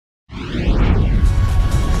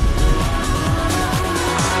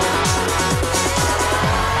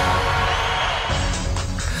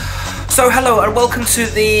So hello and welcome to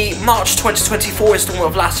the March 2024 installment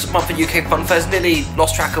of last month in UK Funfairs. Nearly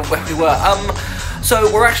lost track of where we were.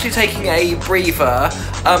 So we're actually taking a breather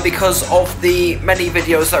because of the many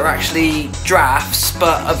videos that are actually drafts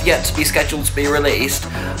but have yet to be scheduled to be released.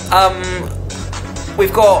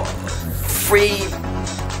 We've got 3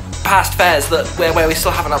 past fairs where we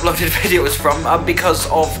still haven't uploaded videos from because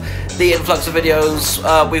of the influx of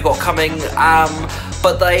videos we've got coming,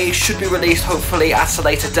 but they should be released hopefully at a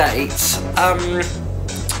later date.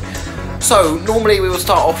 So normally we will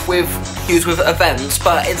start off with news with events,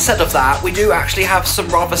 but instead of that we do actually have some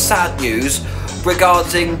rather sad news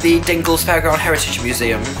regarding the Dingles Fairground Heritage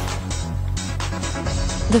Museum.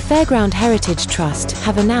 The Fairground Heritage Trust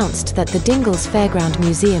have announced that the Dingles Fairground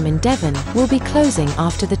Museum in Devon will be closing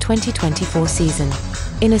after the 2024 season.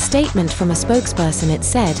 In a statement from a spokesperson it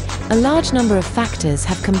said, "A large number of factors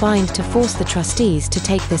have combined to force the trustees to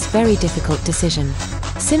take this very difficult decision.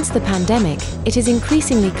 Since the pandemic, it is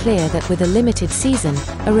increasingly clear that with a limited season,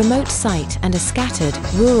 a remote site and a scattered,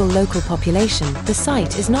 rural local population, the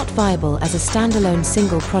site is not viable as a standalone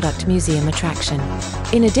single-product museum attraction.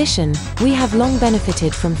 In addition, we have long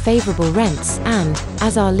benefited from favourable rents and,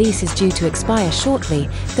 as our lease is due to expire shortly,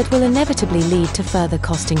 that will inevitably lead to further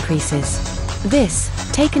cost increases. This,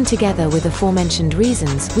 taken together with aforementioned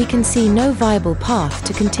reasons, we can see no viable path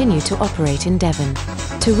to continue to operate in Devon."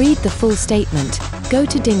 To read the full statement, go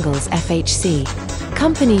to Dingles FHC.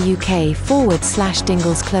 Company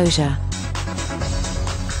UK/Dingles closure.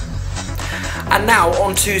 And now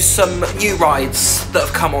on to some new rides that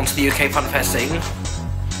have come onto the UK Funfair scene.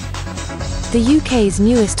 The UK's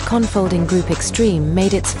newest confolding group Extreme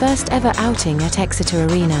made its first ever outing at Exeter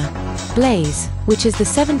Arena. Blaze, which is the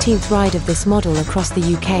 17th ride of this model across the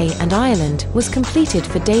UK and Ireland, was completed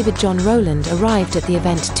for David John Rowland, arrived at the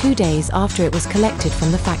event 2 days after it was collected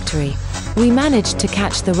from the factory. We managed to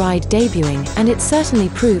catch the ride debuting, and it certainly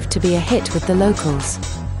proved to be a hit with the locals.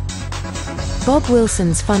 Bob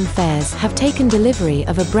Wilson's Funfairs have taken delivery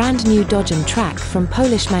of a brand new Dodgem track from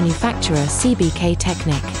Polish manufacturer CBK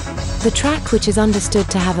Technic. The track, which is understood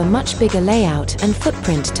to have a much bigger layout and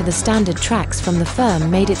footprint to the standard tracks from the firm,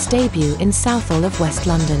 made its debut in Southall of West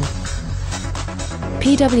London.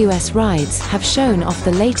 PWS Rides have shown off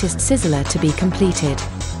the latest sizzler to be completed.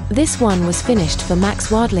 This one was finished for Max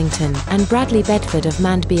Wadlington and Bradley Bedford of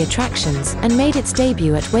Mandby Attractions and made its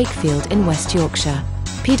debut at Wakefield in West Yorkshire.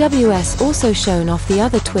 PWS also shown off the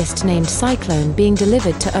other twist named Cyclone being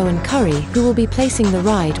delivered to Owen Curry, who will be placing the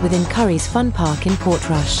ride within Curry's Fun Park in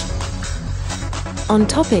Portrush. On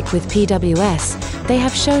topic with PWS, they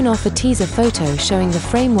have shown off a teaser photo showing the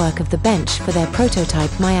framework of the bench for their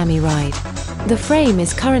prototype Miami ride. The frame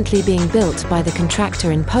is currently being built by the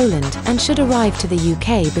contractor in Poland and should arrive to the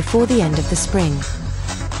UK before the end of the spring.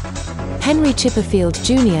 Henry Chipperfield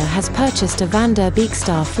Jr. has purchased a Van der Beek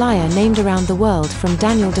Star flyer named Around the World from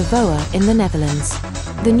Daniel de Voer in the Netherlands.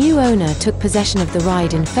 The new owner took possession of the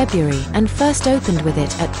ride in February and first opened with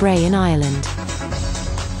it at Bray in Ireland.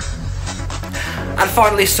 And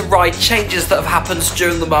finally some ride changes that have happened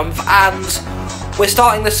during the month, and we're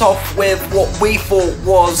starting this off with what we thought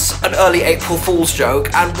was an early April Fool's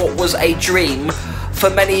joke and what was a dream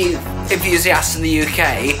for many enthusiasts in the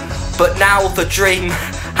UK, but now the dream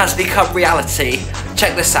has become reality.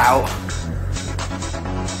 Check this out.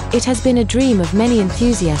 It has been a dream of many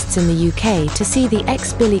enthusiasts in the UK to see the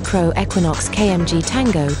ex-Billy Crow Equinox KMG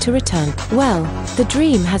Tango to return. Well, the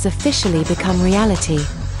dream has officially become reality.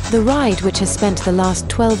 The ride, which has spent the last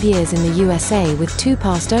 12 years in the USA with 2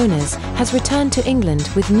 past owners, has returned to England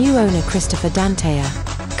with new owner Christopher Dantea.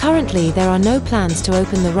 Currently there are no plans to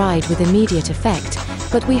open the ride with immediate effect,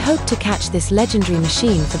 but we hope to catch this legendary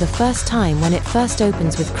machine for the first time when it first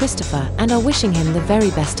opens with Christopher and are wishing him the very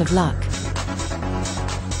best of luck.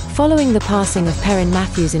 Following the passing of Perrin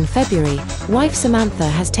Matthews in February, wife Samantha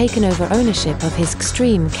has taken over ownership of his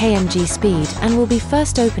Extreme KMG Speed and will be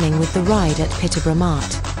first opening with the ride at Peterborough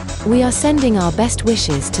Mart. We are sending our best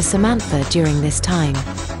wishes to Samantha during this time.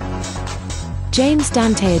 James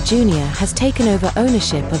Dantea Jr. has taken over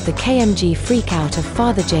ownership of the KMG Freakout of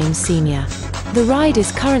Father James Sr. The ride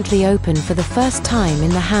is currently open for the first time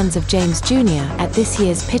in the hands of James Jr. at this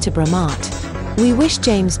year's Peterborough Mart. We wish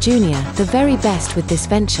James Jr. the very best with this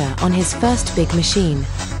venture on his first big machine.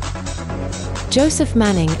 Joseph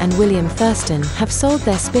Manning and William Thurston have sold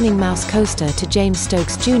their spinning mouse coaster to James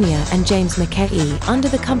Stokes Jr. and James McKay under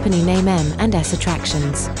the company name M&S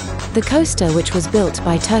Attractions. The coaster, which was built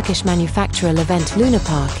by Turkish manufacturer Levent Luna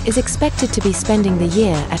Park, is expected to be spending the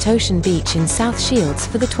year at Ocean Beach in South Shields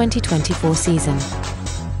for the 2024 season.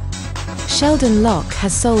 Sheldon Locke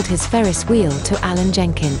has sold his Ferris wheel to Alan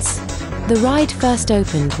Jenkins. The ride first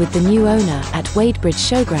opened with the new owner at Wadebridge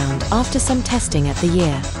Showground after some testing at the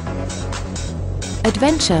year.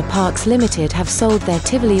 Adventure Parks Limited have sold their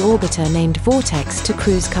Tivoli orbiter named Vortex to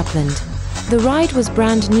Cruise Coupland. The ride was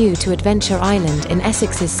brand new to Adventure Island in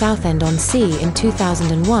Essex's Southend-on-Sea in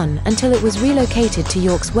 2001 until it was relocated to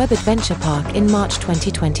York's Webb Adventure Park in March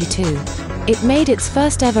 2022. It made its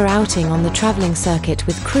first ever outing on the travelling circuit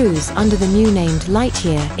with Cruise under the new named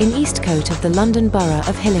Lightyear in Eastcote of the London Borough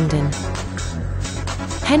of Hillingdon.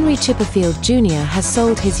 Henry Chipperfield Jr. has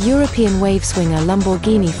sold his European wave swinger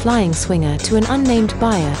Lamborghini Flying Swinger to an unnamed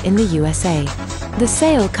buyer in the USA. The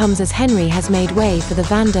sale comes as Henry has made way for the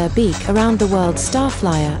Van der Beek Around the World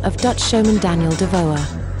Starflyer of Dutch showman Daniel de Voer.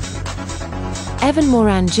 Evan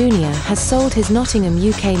Moran Jr. has sold his Nottingham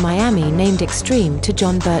UK Miami named Extreme to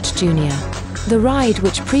John Birch Jr. The ride,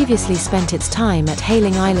 which previously spent its time at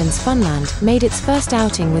Hayling Islands Funland, made its first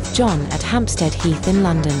outing with John at Hampstead Heath in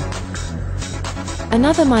London.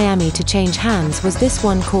 Another Miami to change hands was this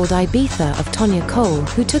one called Ibiza of Tonya Cole,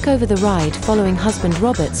 who took over the ride following husband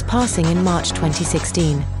Robert's passing in March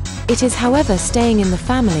 2016. It is however staying in the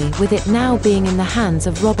family, with it now being in the hands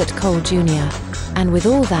of Robert Cole Jr. And with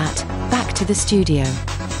all that, back to the studio.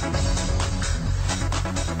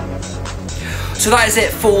 So that is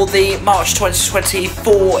it for the March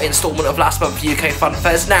 2024 instalment of last month UK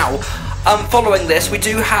Funfairs. Now, following this, we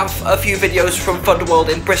do have a few videos from Thunderworld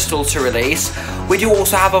in Bristol to release. We do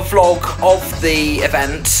also have a vlog of the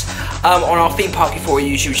event on our Theme Park Euphoria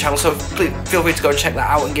YouTube channel, so please feel free to go and check that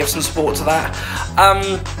out and give some support to that.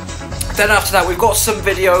 Then after that, we've got some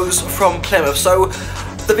videos from Plymouth. So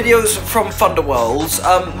the videos from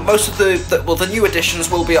Thunderworld, most of the new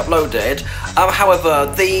editions will be uploaded.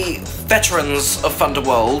 However, the veterans of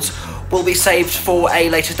Thunderworld will be saved for a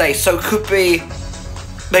later date, so it could be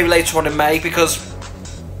maybe later on in May, because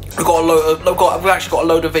we've actually got a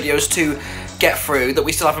load of videos to get through that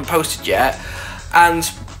we still haven't posted yet,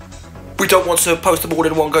 and we don't want to post them all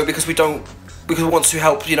in one go because we want to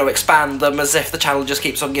help, you know, expand them as if the channel just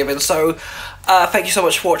keeps on giving. So thank you so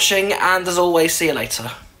much for watching, and as always, see you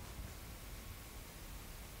later.